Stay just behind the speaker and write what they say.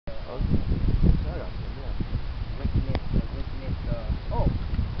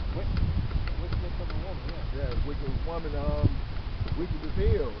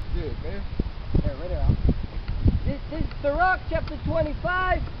chapter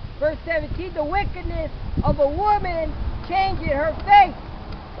 25, verse 17, the wickedness of a woman changing her face.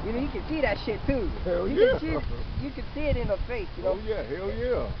 You know, you can see that shit too. Hell you yeah. You can see it in her face, you know. Oh yeah, hell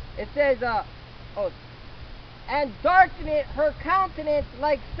yeah. It says, and darkeneth her countenance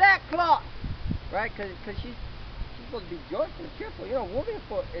like sackcloth. Right? Because she's supposed to be joyful and cheerful. You know, woman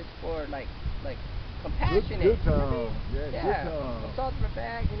is for like compassionate. Good time. You know what I mean? Yeah, good time. No salt in the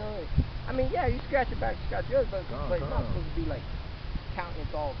bag, you know. I mean, yeah, you scratch your back, you scratch yours, but it's not supposed to be like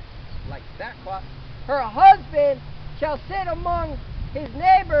countenance all like sackcloth. Her husband shall sit among his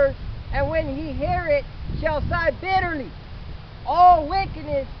neighbors, and when he hear it, shall sigh bitterly. All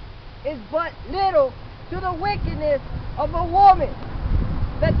wickedness is but little to the wickedness of a woman.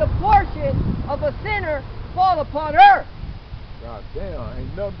 Let the portion of a sinner fall upon her. God damn,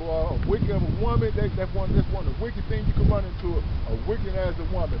 ain't nothing but a wicked of a woman. That's one of the wicked things you can run into. A wicked as a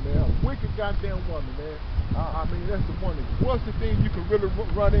woman, man. A wicked goddamn woman, man. I mean, that's the one. What's the thing you can really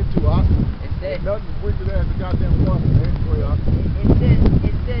run into? Ain't nothing wicked as a goddamn woman, man. It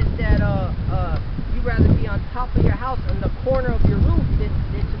says that you'd rather be on top of your house, on the corner of your roof, than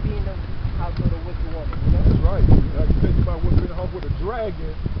to be in the house with a wicked woman. You know? That's right. Like you said, you might want to be in the house with a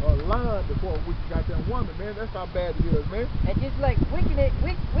dragon or a lion before a wicked goddamn woman, man. That's how bad it is, man. And just like wickedness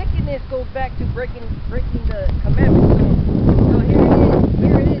goes back to breaking the commandments. So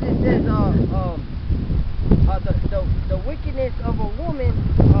here it is. It says the wickedness of a woman.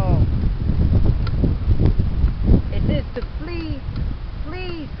 It says to flee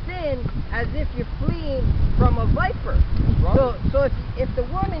sin as if you're fleeing from a viper. Right. So if the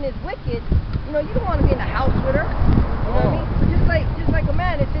woman is wicked, you know, you don't want to be in the house with her. You know what I mean? Just like a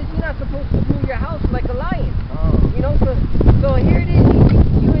man, it says you're not supposed to rule your house like a lion. You know, so here it is.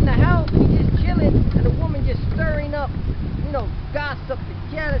 You in the house, you just chilling, and the woman just stirring up, you know, gossip and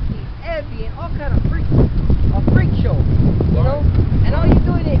jealousy, envy, and all kind of a freak show. You know, and all you're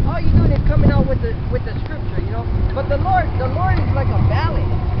doing is coming out with the scripture. You know, but the Lord is like a balance.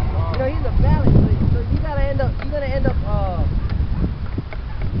 You know, he's a balance. So you gotta end up. You gotta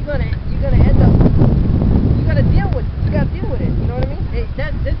deal with. You gotta deal with it. You know what I mean?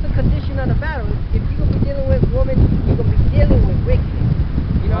 That's the condition of the battle. If you're gonna be dealing with women, you're gonna be dealing with wickedness.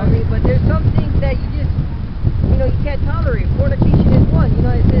 You know what I mean? But there's some things that you just, you know, you can't tolerate. Fornication is one. You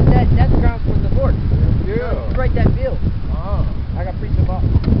know, it says that's grounds for divorce. Yeah. You know, just write that bill. I got preached about.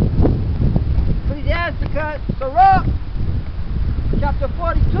 Ecclesiasticus, Sirach, chapter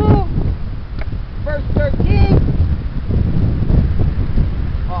 42, verse 13.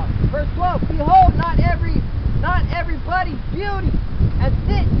 Verse 12. Behold, not everybody's beauty, and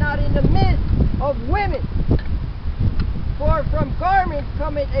sit not in the midst of women. For from garments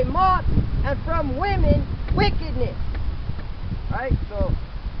cometh a moth, and from women wickedness. Right? So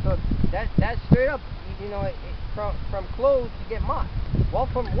that's straight up. You know, from clothes you get moth. Well,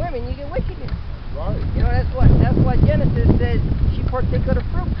 from women you get wickedness. Right. You know, that's why Genesis says she partake of the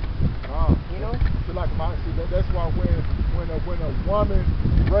fruit. You know. So like that's why when a woman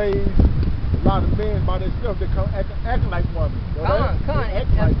raised a lot of men by themselves, they come acting like women.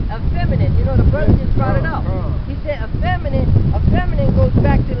 Effeminate. You know, the brother just brought it up. He said effeminate goes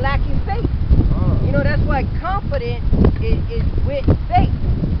back to lacking faith. You know, that's why confident is with faith.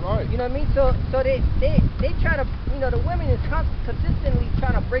 Right. You know what I mean? So they try to, you know, the women is consistently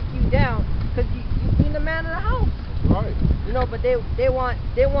trying to break you down because you being the man of the house. Right. You know, but they want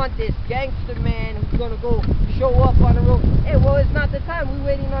this gangster man who's gonna go show up on the road. Hey, well, it's not the time. We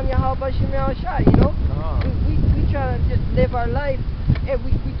waiting on your how about Shemel Shai, you know? We trying to just live our life. Hey,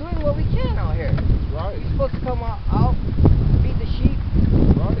 we doing what we can out here. Right. We supposed to come out, feed the sheep.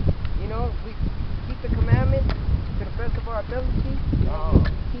 Right. You know, we keep the commandments to the best of our ability.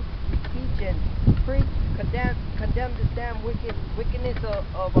 We teach and preach, condemn this damn wickedness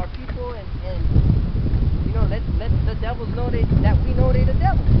of our people, and you know, let the devils know that we know they the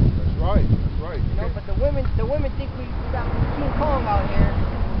devil. That's right. You know, but the women think we got King Kong out here,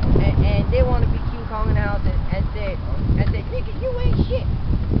 and they want to be King Kong in the house and say, nigga, you ain't shit.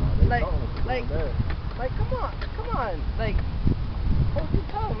 Like, come on, like, hold your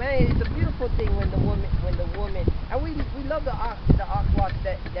tongue, man. It's a beautiful thing when the woman, and we love the Aquas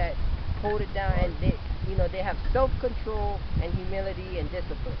that hold it down, and they have self-control and humility and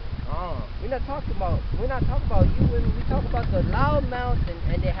discipline. We're not talking about you women. We talk about the loud mouths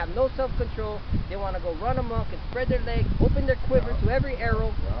and they have no self-control. They want to go run amok and spread their legs, open their quiver to every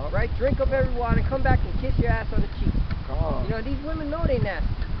arrow, right? Drink up every water and come back and kiss your ass on the cheek. You know, these women know they nasty.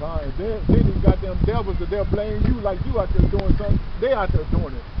 And then these goddamn devils that they'll blame you like you out there doing something. They out there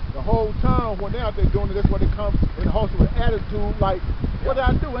doing it. the whole time when they're out there doing it, that's why they come in the hustle with attitude like, what did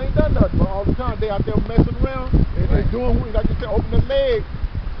I do? I ain't done nothing. But all the time they out there messing around and they doing, like you said, open their leg,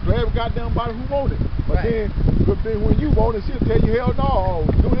 grab a goddamn body who want it. But then when you want it, she'll tell you, hell no,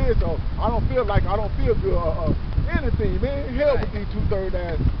 do this, or I don't feel good, anything, man. Hell with these 2/3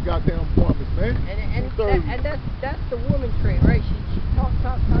 ass goddamn women, man. And that's the woman trait, right? She talks.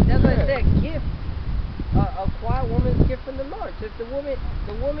 That's what I said. Gift. A quiet woman's gift from the Lord. So if the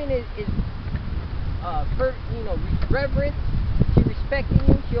woman is reverent, she respecting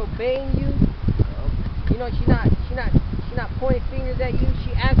you, she obeying you. You know, she's not pointing fingers at you.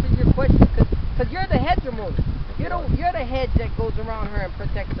 She answers your questions because you're the hegemon. You're the head that goes around her and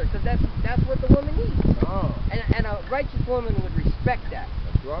protects her, because that's what the woman needs. And a righteous woman would respect that.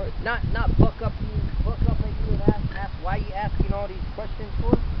 That's right. Not buck up at you and ask why you asking all these questions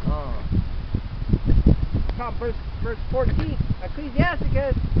for. Verse 14,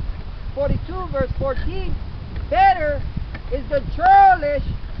 Ecclesiasticus 42, verse 14. Better is the churlish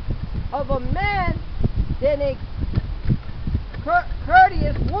of a man than a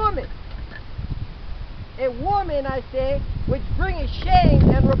courteous woman. A woman, I say, which bringeth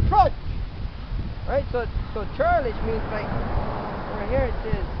shame and reproach. Right? So churlish means, like, right here it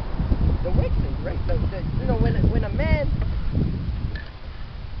says the wickedness, right? When a man,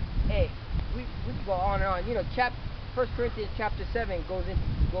 we go on and on. You know, 1 Corinthians chapter 7 goes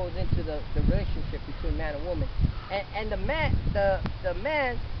into the relationship between man and woman, and the man,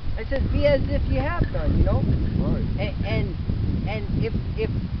 it says, be as if you have done. You know, right? And if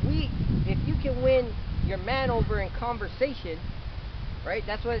you can win your man over in conversation, right?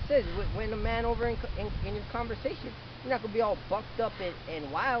 That's what it says. Win a man over in your conversation. You're not gonna be all bucked up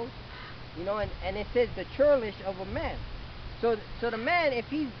and wild, you know. And it says the churlish of a man. So the man, if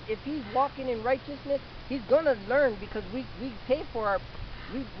he's walking in righteousness, he's gonna learn, because we pay for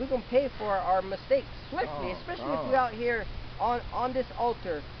we're gonna pay for our mistakes swiftly, especially if we're out here on this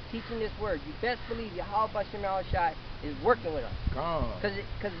altar teaching this word. You best believe Yahweh Shem Yahushai is working with us,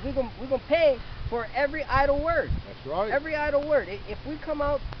 because we're gonna pay for every idle word. That's right. Every idle word. If we come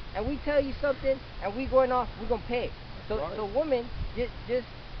out and we tell you something and we going off, we're gonna pay. So woman, just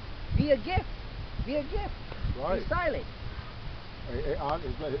be a gift. Be a gift. Right. Be silent.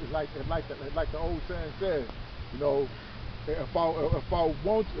 It's like the old saying says, you know, if I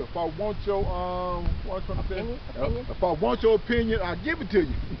want your opinion? If I want your opinion, I'll give it to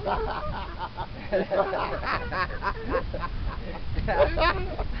you.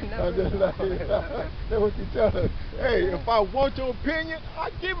 That's what you tell her. Hey, if I want your opinion,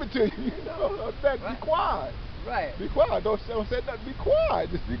 I'll give it to you. You know, be quiet. Right. Be quiet. Don't say nothing. Be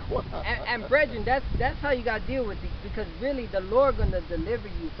quiet. Just be quiet. And brethren, that's how you gotta deal with it, because really the Lord gonna deliver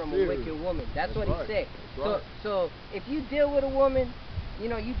you from a wicked woman. That's what He said. So if you deal with a woman, you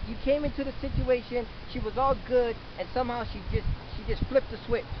know, you came into the situation, she was all good, and somehow she just flipped the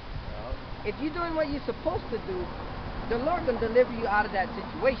switch. If you're doing what you're supposed to do, the Lord gonna deliver you out of that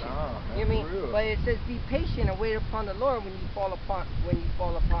situation. You know what I mean? Real. But it says, be patient and wait upon the Lord when you fall upon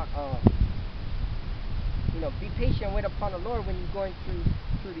you know, be patient and wait upon the Lord when you're going through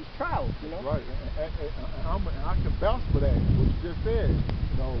these trials, you know? Right, and I can vouch for that, what you just said.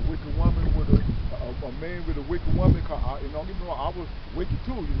 You know, a wicked woman with a man with a wicked woman, you know, don't get me wrong, I was wicked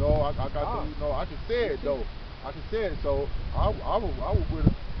too, you know. I got to, you know, I can say it though. I can say it. So I was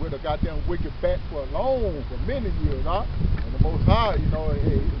with a goddamn wicked back for many years, huh? And the Most High, you know,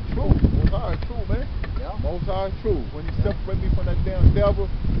 it's true. Most High is true, man. Yeah. Most High is true. When He separated me from that damn devil,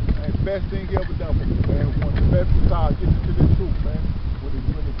 and the best thing He ever done for me, man. One of the best times getting into the truth, man.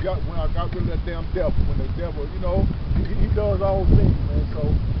 When I got rid of that damn devil, when the devil, you know, he does all things, man. So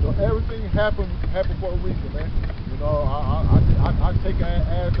everything happened for a reason, man. You know, I take it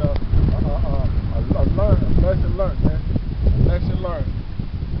as a lesson learned, man. A lesson learned.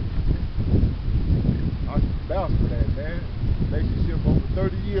 I vouch for that, man. Relationship over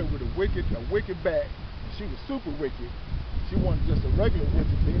 30 years with a wicked back. She was super wicked. She wasn't just a regular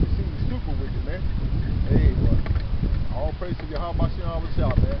wicked thing, she was super wicked, man. Hey, all praise to Yahweh Shem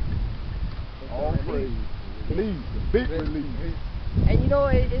Yahushua, man. All praise. Relief, big relief. And you know,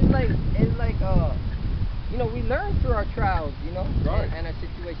 it's like you know, we learn through our trials, you know, and our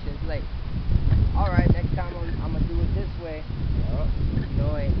situations. Like, all right, next time I'm gonna do it this way. You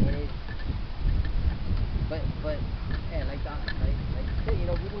know, and it's, but yeah, like you said, you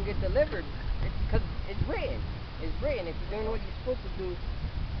know, we can get delivered because it's written. It's written. If you're doing what you're supposed to do,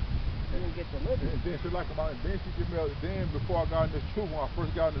 you can get delivered. And then then she gave me before I got in this truth, when I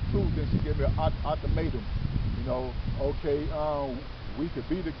first got in the truth, then she gave me an ultimatum. You know, okay, we could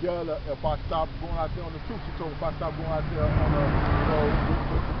be together if I stop going out there on the truth. She told me if I stop going out there on the,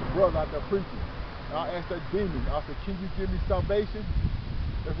 with the brother out there preaching. And I asked that demon, I said, can you give me salvation?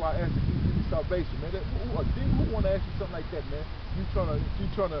 That's why I asked her, can you give me salvation, man? A demon, who want to ask you something like that, man? You trying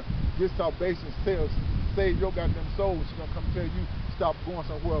to get salvation, save your goddamn soul. She's gonna come tell you stop going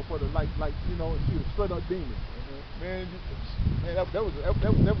somewhere for the like she's a straight up demon. Man, that was the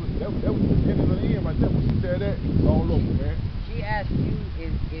beginning of the end right there when she said that. It's all over, man. She asked you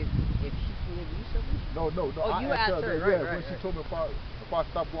if she can give you something? No. Oh, you asked her, right. When she told me if I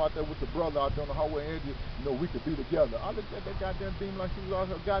stop going out there with the brother out there on the hallway edge, we could be together. I looked at that goddamn demon like she was out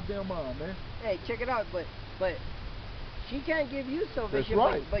her goddamn mind, man. Hey, check it out, but she can't give you salvation.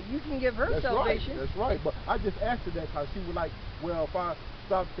 That's right. But you can give her salvation. That's right. But I just asked her that because she was like, well, if I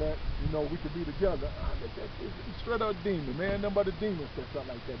stop that, we could be together. I looked at this straight up demon, man. Nothing but a demon said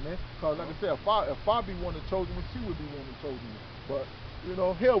something like that, man. Because like I said, if I be one of the chosen ones, she would be one of the chosen ones. But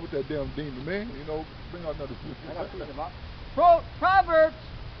hell with that damn demon, man. Bring out another Proverbs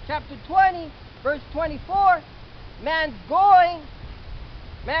chapter 20, verse 24. Man's goings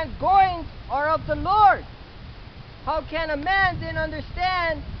are of the Lord. How can a man then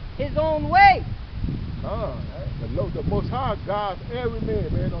understand his own way? The Most High guides every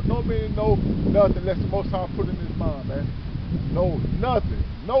man. No man know nothing unless the Most High put in his mind, man. No, nothing.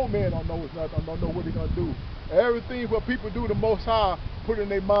 No man don't know nothing. Don't know what he's gonna do. Everything what people do, the Most High put in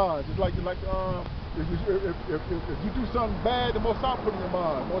their minds. It's like if you do something bad, the Most High put in your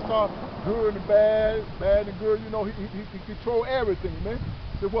mind. Most High good and bad and good. He control everything, man.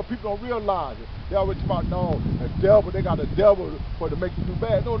 That's what people don't realize. They always talk about, the devil, they got a devil to make you do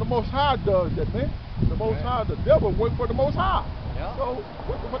bad. No, the Most High does that, man. The Most High, the devil work for the Most High. Yeah. So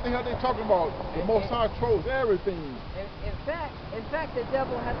what the hell they talking about? The Most High controls everything. In fact, the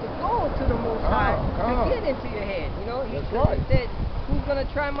devil had to go to the Most High to get into your head. He said, "Who's gonna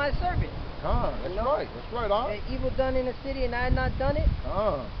try my servant?" That's right. Evil done in the city, and I had not done it.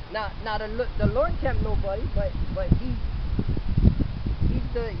 Now the Lord tempt nobody, but he's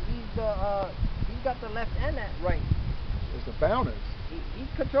got the left and that right. It's a balance. He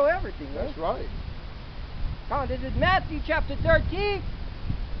control everything. That's right. This is Matthew chapter 13,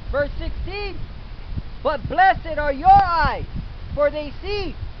 verse 16. But blessed are your eyes, for they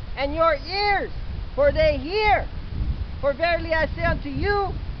see, and your ears, for they hear. For verily I say unto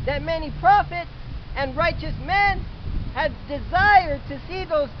you, that many prophets and righteous men have desired to see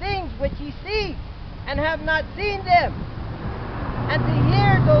those things which ye see, and have not seen them, and to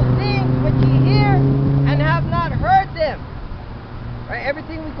hear those things which ye hear, and have not heard them. Right?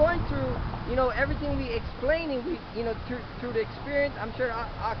 Everything we're going through, everything we explaining, through the experience. I'm sure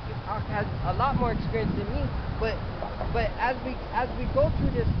Ak has a lot more experience than me, but as we go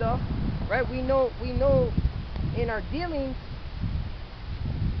through this stuff, right? We know in our dealings,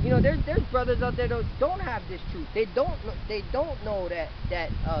 there's brothers out there that don't have this truth. They don't know that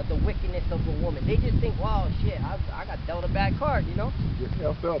the wickedness of a woman. They just think, wow, shit, I got dealt a bad card, Just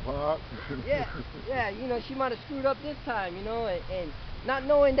effed up, huh? Yeah, she might have screwed up this time, and not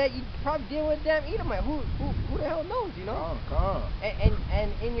knowing that you probably dealing with damn Edomite. Who the hell knows,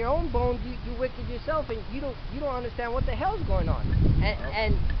 And in your own bones, you wicked yourself, and you don't understand what the hell's going on.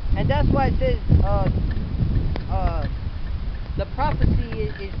 And that's why it says the prophecy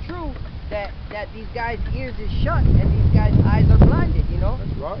is true that these guys' ears is shut and these guys' eyes are blinded,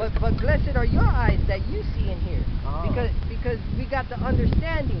 That's right. But blessed are your eyes that you see and hear, because we got the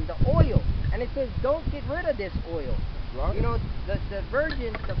understanding, the oil, and it says don't get rid of this oil. Right. The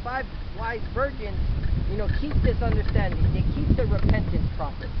virgins, the 5 wise virgins, keep this understanding. They keep the repentance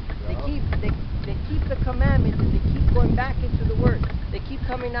process. Yeah. They keep the commandments, and they keep going back into the word. They keep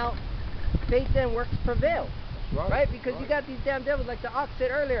coming out. Faith and works prevail. Right? Because you got these damn devils, like the ox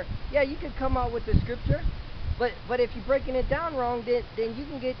said earlier. Yeah, you could come out with the scripture, but if you're breaking it down wrong, then you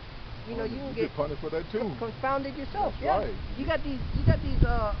can get, you can get punished for that too. Confounded yourself. That's right. You got these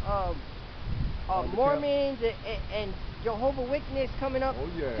Mormons and Jehovah Witness coming up,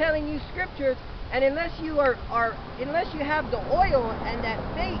 telling you scriptures, and unless you unless you have the oil and that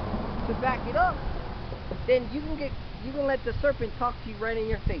faith to back it up, then you can let the serpent talk to you right in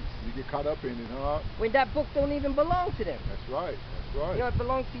your face. You get caught up in it, huh? When that book don't even belong to them. That's right. It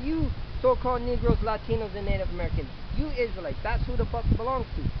belongs to you, so-called Negroes, Latinos, and Native Americans. You Israelites, that's who the book belongs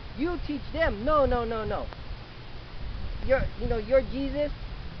to. You teach them, no. Your Jesus,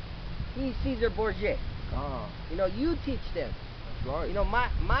 he's Caesar Borgia. You teach them. That's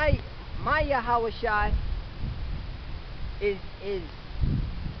right. My Yahweh Shai is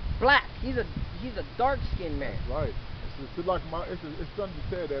black. He's a dark-skinned man. That's right. It's like it's something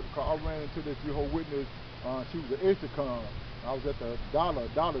to say that because I ran into this Jehovah's Witness. She was an Issachar, I was at the Dollar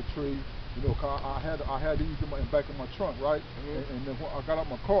Tree. You know, 'cause I had these in the back of my trunk, right? And then when I got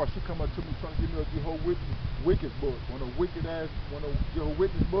out my car, she come up to me trying to give me a Jehovah's Witness book, one of the Jehovah's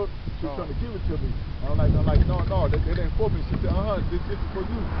Witness book. She was trying to give it to me. I'm like, no, that ain't for me. She said, this is for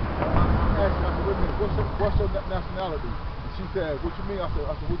you. I asked her, I said, wait a minute, what's your nationality? And she said, what you mean? I said,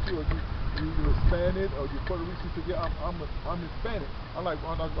 what you are? You Hispanic or you Puerto Rican? She said, yeah, I'm Hispanic. I said,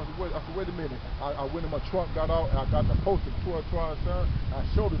 wait a minute. I went in my trunk, got out, and I got the poster, son. I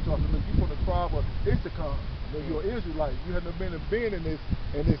showed it to her. I said, look, you from the tribe of Issachar. You're an Israelite. You haven't been in this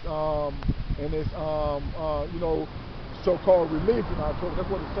you know, so-called religion. I told her that's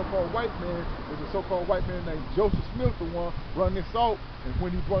what the so-called white man is. A so-called white man named Joseph Smith, the one run this out. And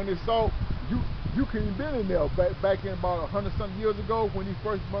when he brought this out, you couldn't have been in there back in about 100-something years ago when he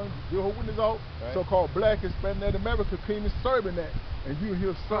first brought Jehovah's Witness out. Right. So-called black Hispanic America came and serving that, and you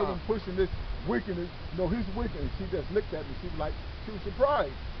hear serving pushing this wickedness. You know, he's wicked. And she just looked at me. She was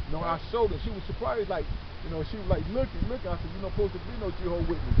surprised. You know, I showed her. She was surprised, like. You know, she was like, looking. I said, you're not supposed to be no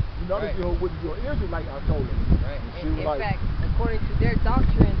Jehovah's Witness. You're not a Jehovah's Witness, you're an Israelite, I told her. Right. And she was in fact, according to their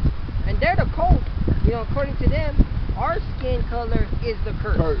doctrine, and they're the cult, you know, according to them, our skin color is the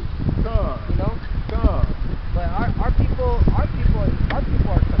curse. You know? But our people are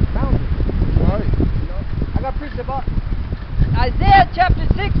confounded. Right. You know? I got preached about Isaiah chapter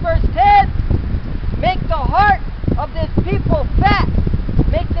 6, verse 10. Make the heart of this people fat.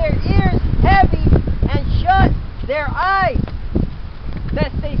 Make their ears heavy and shut their eyes,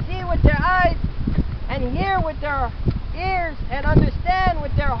 lest they see with their eyes and hear with their ears and understand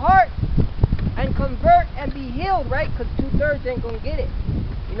with their hearts and convert and be healed, right? Because 2/3 ain't going to get it.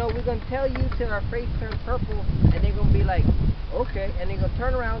 You know, we're going to tell you till our face turns purple, and they're going to be like, okay. And they're going to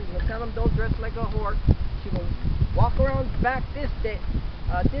turn around, you're going to tell them don't dress like a whore. She's going to walk around back this day.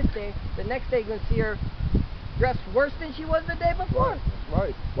 The next day you're going to see her dressed worse than she was the day before.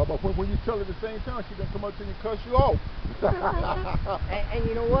 Right. But when you tell her at the same time, she's going to come up to you and cuss you off. and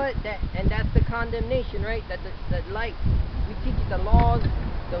you know what? That's the condemnation, right? That light. We teach you the laws,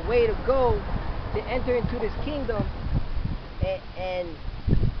 the way to go to enter into this kingdom. And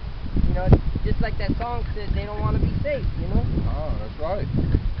you know, just like that song said, they don't want to be safe, you know? That's right.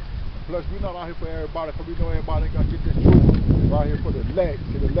 Plus, we're not out here for everybody, because we know everybody ain't going to get this truth. We're out here for the elect.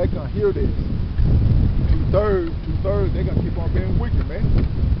 See, the elect going to hear this. Two-thirds, they're going to keep on being wicked, man.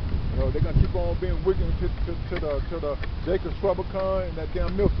 You know, they're going to keep on being wicked to the Jacob's trouble con and that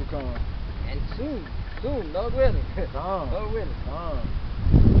damn Milton con. And soon, Lord willing. Lord willing. I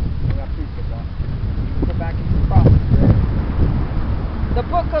got preached about. Go back into the prophets, right? The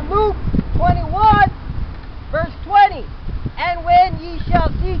book of Luke 21, verse 20. And when ye shall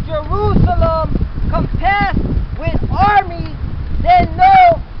see Jerusalem compassed with armies, then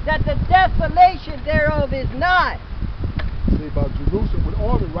know that the desolation thereof is nigh. See about Jerusalem with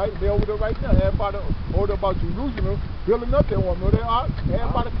army, right? They're over there right now. Everybody over about Jerusalem building up their army. They are.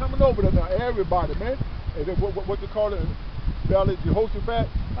 Everybody coming over there now. Everybody, man. And then what they call it? Valley Jehoshaphat.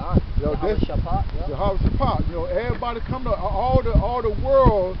 Jehoshaphat. You know, everybody coming up. All the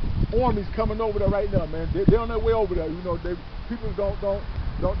world armies coming over there right now, man. They're on their way over there. You know, people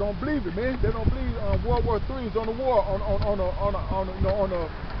don't believe it, man. They don't believe World War III is on the war on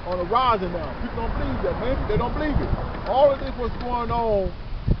a rising now. People don't believe that, man. They don't believe it. All of this what's going on.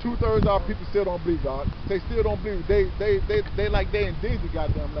 2/3 of our people still don't believe God. They still don't believe it. They like they in Disney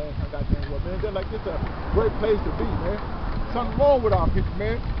goddamn land, goddamn world, man. They're like this a great place to be, man. Something wrong with our people,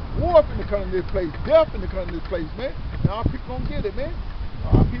 man. War finna come to this place, death finna come to this place, man. And our people don't get it, man.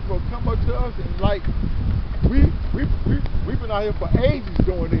 Our people come up to us and like we've been out here for ages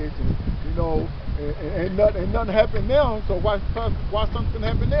doing this, and you know, and nothing happened now. So why something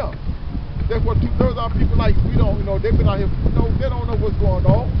happen now? That's what 2/3 of our people like. We don't, you know, they've been out here. You know, they don't know what's going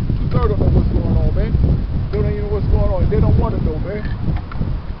on. 2/3 don't know what's going on, man. They don't even know what's going on. They don't want to know, man.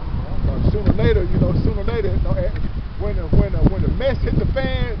 Sooner or later, you know, when the mess hit the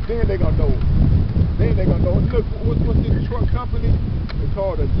fan, then they gonna know. Then they gonna know. Look, what's this truck company? It's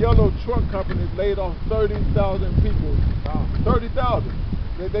called a Yellow Truck Company. Laid off 30,000 people. 30,000.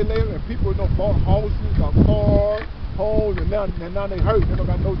 They laid, and people bought houses, got cars, homes, and now they hurt. They don't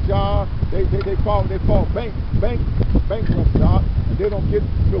got no job. They fall bankruptcy, and they don't get.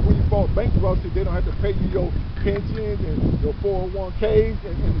 You know, when you fall bankruptcy, they don't have to pay you your pensions and your 401ks.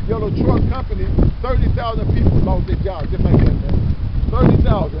 And the Yellow Truck Company, 30,000 people lost their jobs just like that, man.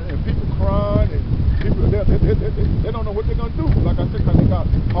 30,000, and people crying, and people they don't know what they're gonna do. Like I said, 'cause they got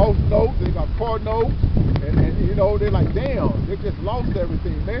house notes, they got car notes, and you know, they're like, damn, they just lost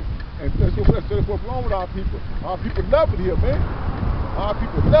everything, man. And that's what's wrong with our people. Our people love it here, man. Our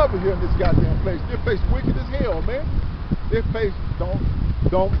people love it here in this goddamn place. This place wicked as hell, man. this place don't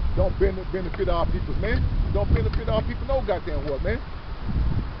benefit our people, man. Don't benefit our people no goddamn what, man.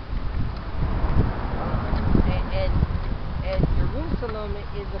 And Jerusalem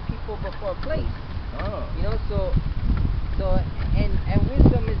is a people before a place. You know, so and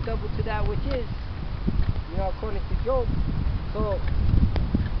wisdom is double to that which is, you know, according to Job. So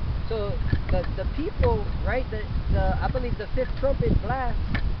the people, right? The I believe the fifth trumpet blast,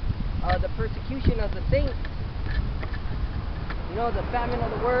 the persecution of the saints. You know, the famine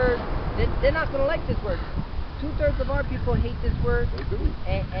of the word. They're not gonna like this word. 2/3 of our people hate this word. They do.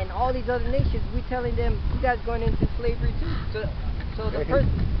 And all these other nations, we telling them, you guys going into slavery too. So the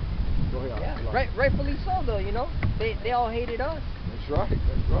person. Go ahead. Yeah, rightfully so though. You know, they all hated us. That's right.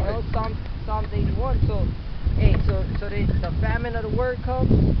 That's right. You know, Psalms 81. So, hey, so the famine of the word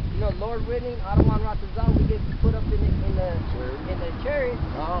comes. You know, Lord willing, Adawan Ratazal, we get put up in the chariot.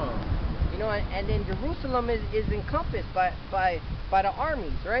 You know, and then Jerusalem is encompassed by the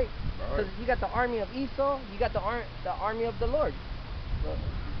armies, right? Because you got the army of Esau, you got the army of the Lord,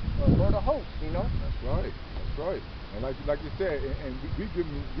 the Lord of hosts. You know. That's right. That's right. And like you said, and we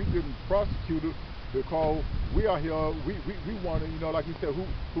getting prosecuted because we are here. We want to, you know, like you said,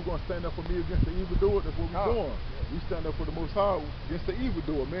 who gonna stand up for me against the evildoer? That's what we're doing. We stand up for the Most High against the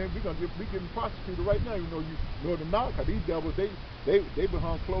evildoer, man. We getting prosecuted right now. You know the knock. Cause these devils, they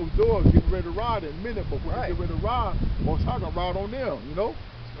behind closed doors, getting ready to ride in a minute. But when they get ready to ride, Most High gonna ride on them. You know,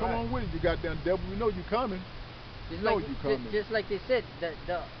 come on with it, you goddamn devil. We know you coming. Just like they said,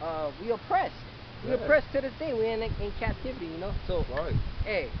 we oppressed. We oppressed to this day. We're in captivity, you know. So,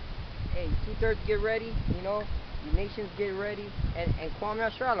 hey, 2/3 get ready, you know. The nations get ready, and Kwame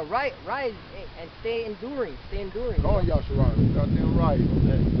Yasharala, rise and stay enduring. Oh, Yasharala, goddamn right.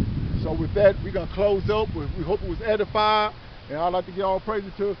 So with that, we're gonna close up. We hope it was edified, and I'd like to give all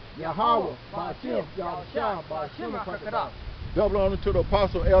praises to Yahweh, Ba'ashem, Yahushua, Ba'ashem, HaKadosh. Double honor to the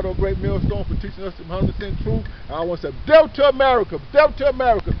Apostle Elder Great Millstone for teaching us the 100% truth. And I want to say, Delta America,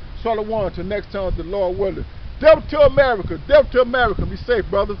 Shalom till next time, the Lord willing. Delta America, be safe,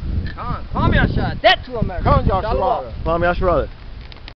 brothers. Kwame Yasharala, death to America. Kwame Yasharala. Kwame Yasharala.